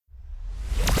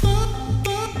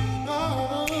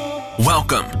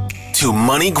Welcome to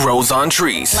Money Grows on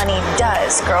Trees. Money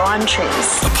does grow on trees.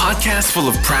 A podcast full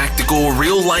of practical,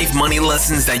 real-life money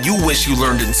lessons that you wish you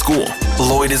learned in school.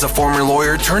 Lloyd is a former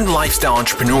lawyer turned lifestyle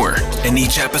entrepreneur. In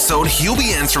each episode, he'll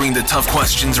be answering the tough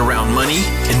questions around money,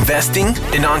 investing,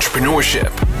 and entrepreneurship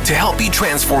to help you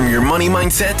transform your money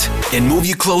mindset and move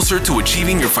you closer to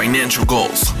achieving your financial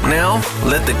goals. Now,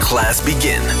 let the class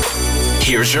begin.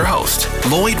 Here's your host,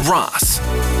 Lloyd Ross.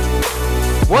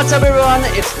 What's up, everyone?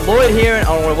 It's Lloyd here, and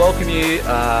I want to welcome you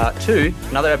to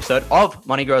another episode of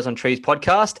Money Grows on Trees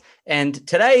podcast. And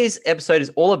today's episode is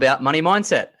all about money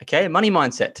mindset. Okay, money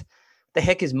mindset. The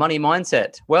heck is money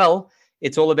mindset? Well,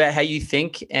 it's all about how you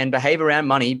think and behave around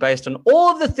money based on all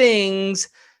of the things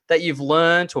that you've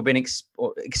learned or been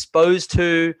exposed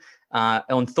to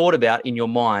and thought about in your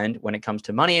mind when it comes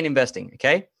to money and investing.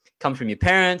 Okay, it comes from your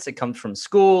parents, it comes from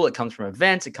school, it comes from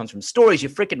events, it comes from stories you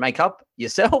freaking make up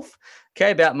yourself.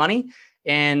 Okay, about money.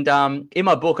 And in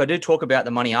my book, I do talk about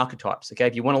the money archetypes. Okay,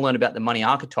 if you want to learn about the money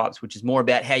archetypes, which is more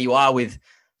about how you are with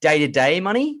day-to-day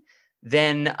money,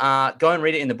 then go and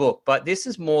read it in the book. But this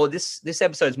is more, this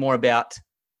episode is more about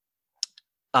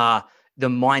the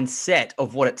mindset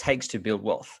of what it takes to build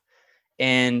wealth.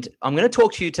 And I'm going to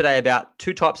talk to you today about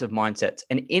two types of mindsets,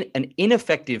 an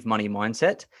ineffective money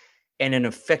mindset and an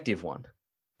effective one.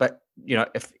 But, you know,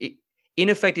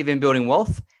 ineffective in building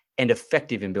wealth and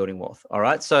effective in building wealth. All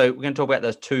right. So we're going to talk about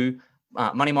those two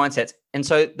money mindsets. And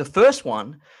so the first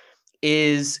one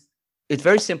is, it's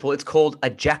very simple. It's called a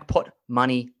jackpot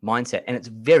money mindset. And it's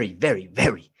very, very,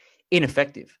 very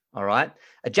ineffective. All right.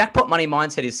 A jackpot money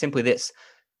mindset is simply this.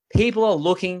 People are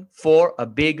looking for a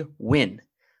big win.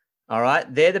 All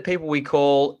right. They're the people we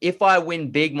call, if I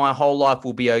win big, my whole life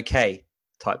will be okay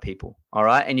type people. All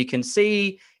right. And you can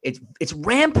see it's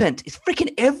rampant. It's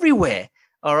freaking everywhere.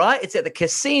 All right. It's at the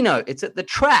casino. It's at the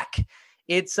track.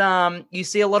 It's you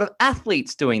see a lot of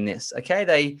athletes doing this. Okay.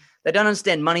 They don't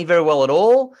understand money very well at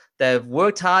all. They've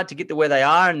worked hard to get to where they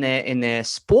are in their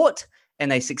sport,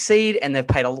 and they succeed, and they've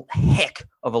paid a heck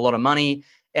of a lot of money.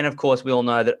 And of course, we all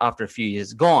know that after a few years,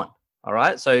 it's gone. All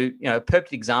right. So, you know, a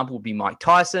perfect example would be Mike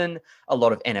Tyson, a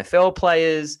lot of NFL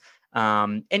players,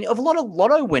 and of a lot of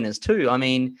lotto winners too. I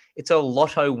mean, it's a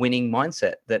lotto winning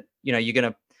mindset that, you know, you're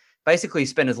going to basically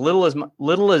spend as little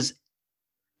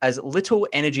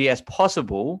energy as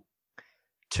possible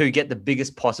to get the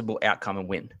biggest possible outcome and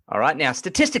win. All right. Now,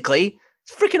 statistically,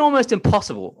 it's freaking almost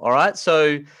impossible. All right.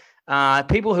 So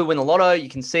people who win the lotto, you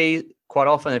can see quite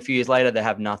often a few years later, they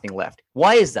have nothing left.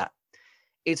 Why is that?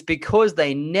 It's because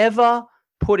they never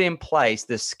put in place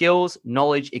the skills,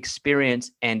 knowledge, experience,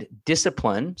 and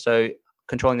discipline, so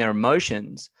controlling their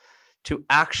emotions, to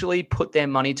actually put their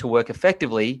money to work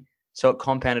effectively so it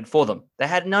compounded for them. They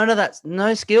had none of that,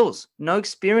 no skills, no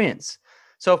experience.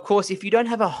 So, of course, if you don't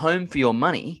have a home for your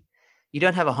money, you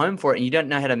don't have a home for it, and you don't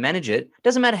know how to manage it, it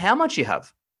doesn't matter how much you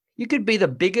have. You could be the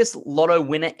biggest lotto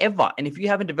winner ever. And if you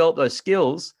haven't developed those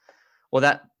skills or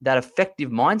that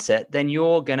effective mindset, then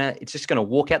it's just going to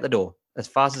walk out the door as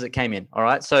fast as it came in. All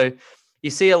right. So you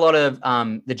see a lot of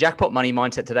the jackpot money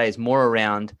mindset today is more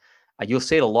around, you'll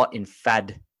see it a lot in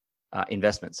fad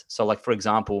investments. So like, for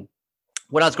example,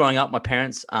 when I was growing up, my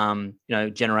parents,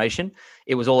 generation,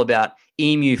 it was all about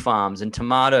emu farms and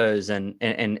tomatoes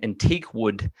and teak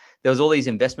wood. There was all these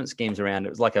investment schemes around. It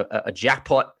was like a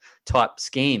jackpot type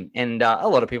scheme. And a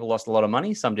lot of people lost a lot of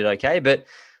money. Some did okay, but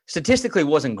statistically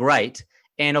wasn't great.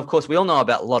 And of course, we all know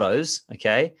about lottos,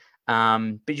 okay?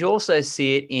 But you also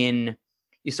see it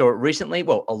you saw it recently.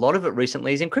 Well, a lot of it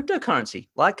recently is in cryptocurrency.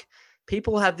 Like,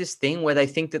 people have this thing where they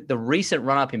think that the recent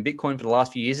run-up in Bitcoin for the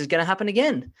last few years is going to happen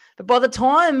again. But by the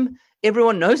time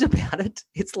everyone knows about it,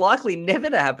 it's likely never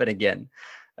to happen again.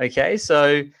 Okay,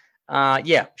 so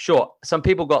yeah, sure. Some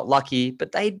people got lucky,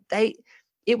 but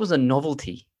it was a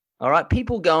novelty. All right,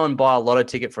 people go and buy a lotto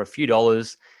ticket for a few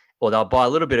dollars, or they'll buy a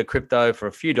little bit of crypto for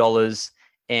a few dollars,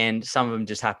 and some of them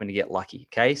just happen to get lucky.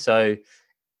 Okay, so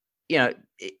you know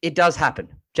it does happen.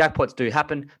 Jackpots do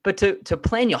happen, but to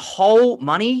plan your whole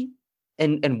money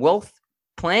and wealth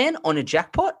plan on a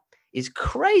jackpot is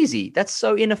crazy. That's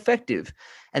so ineffective.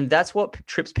 And that's what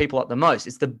trips people up the most.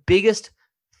 It's the biggest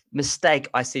mistake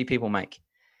I see people make,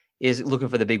 is looking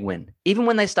for the big win. Even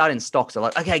when they start in stocks, they're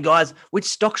like, okay, guys, which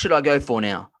stock should I go for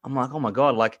now? I'm like, oh my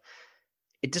God, like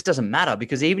it just doesn't matter,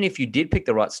 because even if you did pick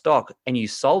the right stock and you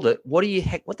sold it, what the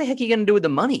heck are you going to do with the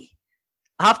money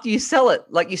after you sell it?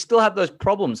 Like, you still have those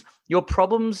problems. Your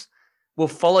problems will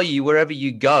follow you wherever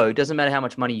you go. Doesn't matter how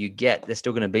much money you get, they're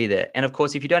still going to be there. And of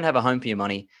course, if you don't have a home for your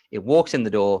money, it walks in the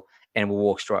door and will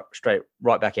walk straight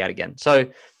right back out again. So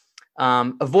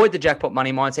avoid the jackpot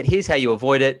money mindset. Here's how you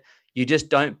avoid it. You just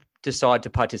don't decide to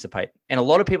participate. And a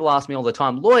lot of people ask me all the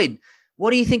time, Lloyd,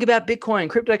 what do you think about Bitcoin,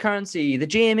 cryptocurrency, the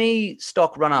GME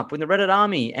stock run up with the Reddit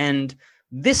army and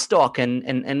this stock? And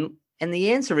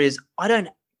the answer is, I don't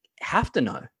have to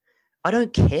know. I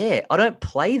don't care. I don't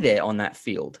play there on that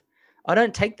field. I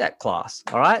don't take that class.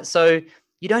 All right. So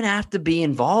you don't have to be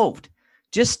involved.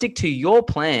 Just stick to your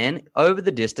plan over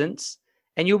the distance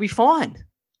and you'll be fine.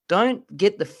 Don't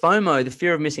get the FOMO, the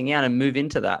fear of missing out, and move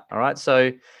into that. All right.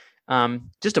 So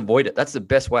just avoid it. That's the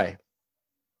best way.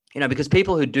 Because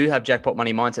people who do have jackpot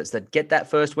money mindsets that get that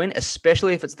first win,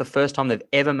 especially if it's the first time they've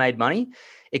ever made money,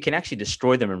 it can actually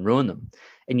destroy them and ruin them.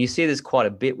 And you see this quite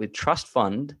a bit with trust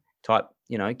fund type,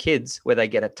 kids where they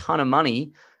get a ton of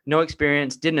money, no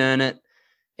experience, didn't earn it.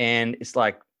 And it's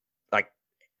like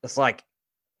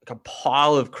a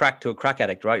pile of crack to a crack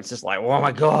addict, right? It's just like, oh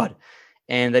my God.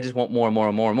 And they just want more and more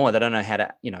and more and more. They don't know how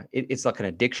to, it's like an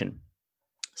addiction.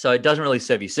 So it doesn't really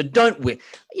serve you. So don't win.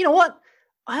 You know what?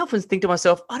 I often think to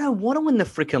myself, I don't want to win the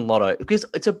freaking lotto because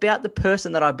it's about the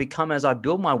person that I become as I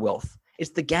build my wealth.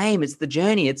 It's the game. It's the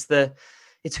journey. It's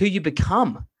who you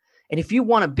become. And if you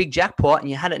want a big jackpot and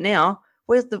you had it now,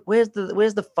 where's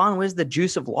the fun? Where's the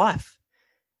juice of life?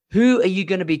 Who are you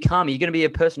going to become? Are you going to be a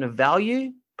person of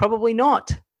value? Probably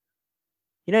not.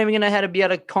 You're not even going to know how to be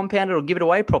able to compound it or give it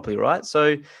away properly, right?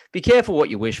 So be careful what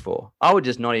you wish for. I would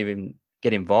just not even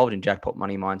get involved in jackpot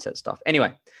money mindset stuff.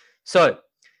 Anyway, so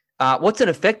what's an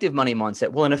effective money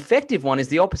mindset? Well, an effective one is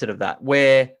the opposite of that,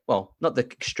 where, well, not the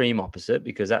extreme opposite,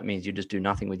 because that means you just do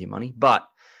nothing with your money, but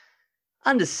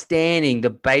understanding the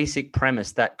basic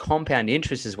premise that compound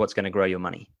interest is what's going to grow your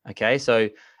money. Okay. So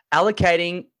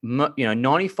allocating,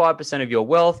 95% of your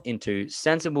wealth into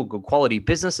sensible, good quality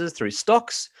businesses through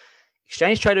stocks,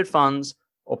 exchange traded funds,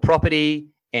 or property,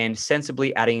 and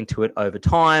sensibly adding to it over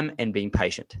time and being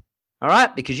patient. All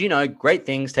right. Because great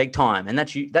things take time, and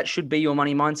that should be your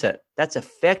money mindset. That's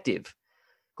effective.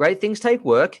 Great things take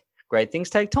work. Great things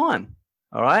take time.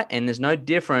 All right. And there's no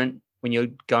different when you're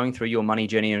going through your money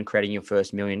journey and creating your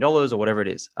first $1 million or whatever it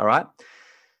is. All right.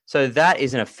 So that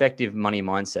is an effective money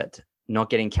mindset, not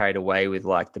getting carried away with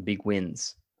like the big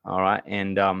wins. All right.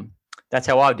 And that's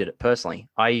how I did it personally.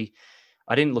 I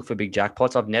didn't look for big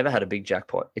jackpots. I've never had a big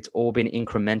jackpot. It's all been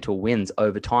incremental wins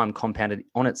over time, compounded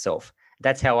on itself.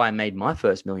 That's how I made my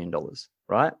first $1 million,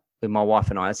 right? With my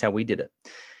wife and I. That's how we did it.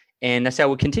 And that's how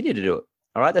we'll continue to do it.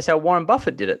 All right. That's how Warren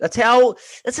Buffett did it. That's how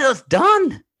it's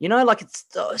done. It's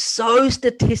so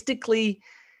statistically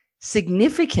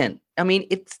significant. I mean,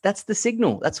 that's the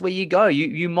signal. That's where you go.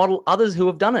 You model others who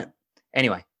have done it.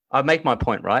 Anyway, I make my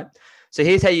point, right? So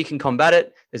here's how you can combat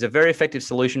it. There's a very effective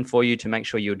solution for you to make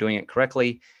sure you're doing it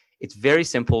correctly. It's very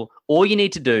simple. All you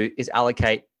need to do is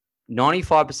allocate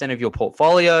 95% of your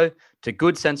portfolio to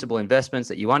good, sensible investments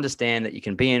that you understand that you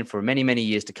can be in for many, many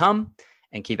years to come,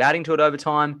 and keep adding to it over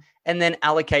time. And then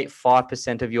allocate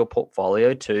 5% of your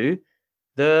portfolio to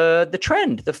the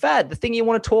trend, the fad, the thing you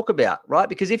want to talk about, right?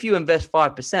 Because if you invest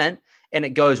 5% and it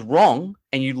goes wrong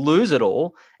and you lose it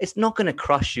all, it's not going to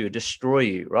crush you, destroy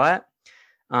you, right?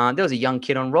 There was a young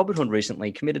kid on Robinhood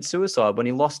recently committed suicide when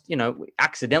he lost,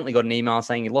 accidentally got an email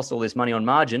saying he lost all this money on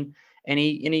margin, and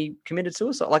he committed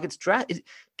suicide. Like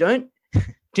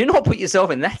do not put yourself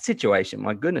in that situation.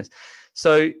 My goodness.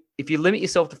 So if you limit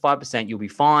yourself to 5%, you'll be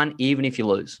fine, even if you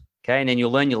lose. Okay. And then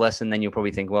you'll learn your lesson. Then you'll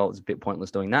probably think, well, it's a bit pointless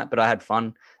doing that, but I had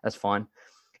fun. That's fine.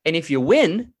 And if you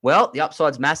win, well, the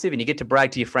upside's massive, and you get to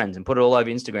brag to your friends and put it all over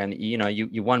Instagram that,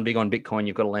 you won big on Bitcoin,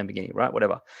 you've got a Lamborghini, right?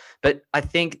 Whatever. But I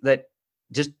think that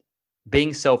just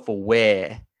being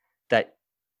self-aware that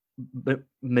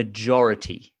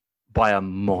majority, by a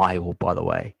mile, by the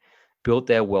way, built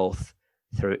their wealth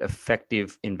through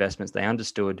effective investments they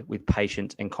understood, with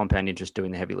patience and compound interest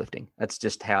doing the heavy lifting. That's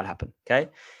just how it happened. Okay.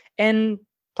 And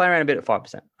play around a bit at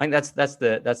 5%. I think that's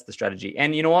the strategy.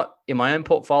 And you know what? In my own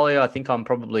portfolio, I think I'm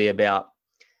probably about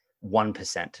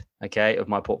 1%. Okay. Of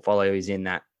my portfolio is in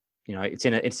that,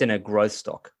 it's in a growth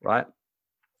stock, right?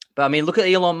 But I mean, look at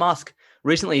Elon Musk.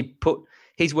 Recently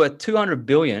he's worth 200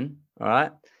 billion. All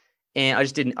right. And I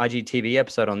just did an IGTV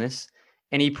episode on this,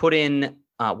 and he put in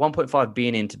 1.5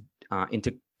 billion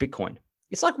into Bitcoin.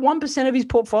 It's like 1% of his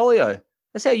portfolio.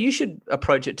 That's how you should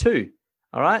approach it too.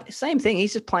 All right. Same thing.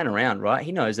 He's just playing around, right?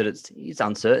 He knows that it's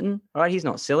uncertain, right? He's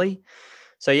not silly.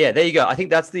 So yeah, there you go. I think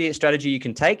that's the strategy you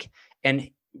can take. And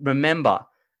remember,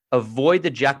 avoid the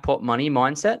jackpot money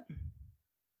mindset,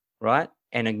 right?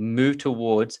 And move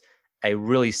towards a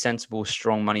really sensible,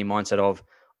 strong money mindset of,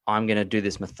 I'm going to do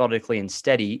this methodically and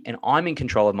steady, and I'm in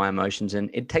control of my emotions, and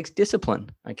it takes discipline.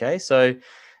 Okay. So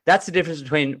that's the difference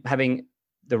between having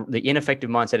the ineffective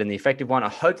mindset and the effective one. I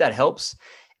hope that helps.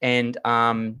 And,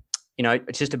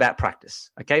 it's just about practice.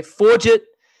 Okay. Forge it,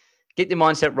 get your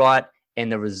mindset right,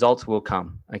 and the results will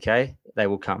come. Okay. They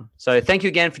will come. So thank you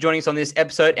again for joining us on this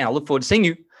episode. And I look forward to seeing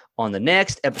you on the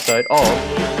next episode of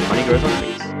Money Grows on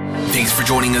Trees. Thanks for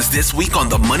joining us this week on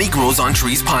the Money Grows on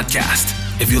Trees podcast.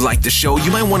 If you like the show,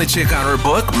 you might want to check out our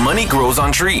book, Money Grows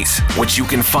on Trees, which you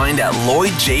can find at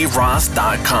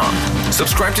LloydJRoss.com.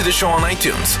 Subscribe to the show on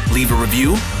iTunes, leave a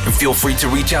review, and feel free to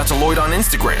reach out to Lloyd on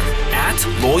Instagram at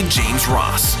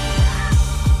LloydJamesRoss.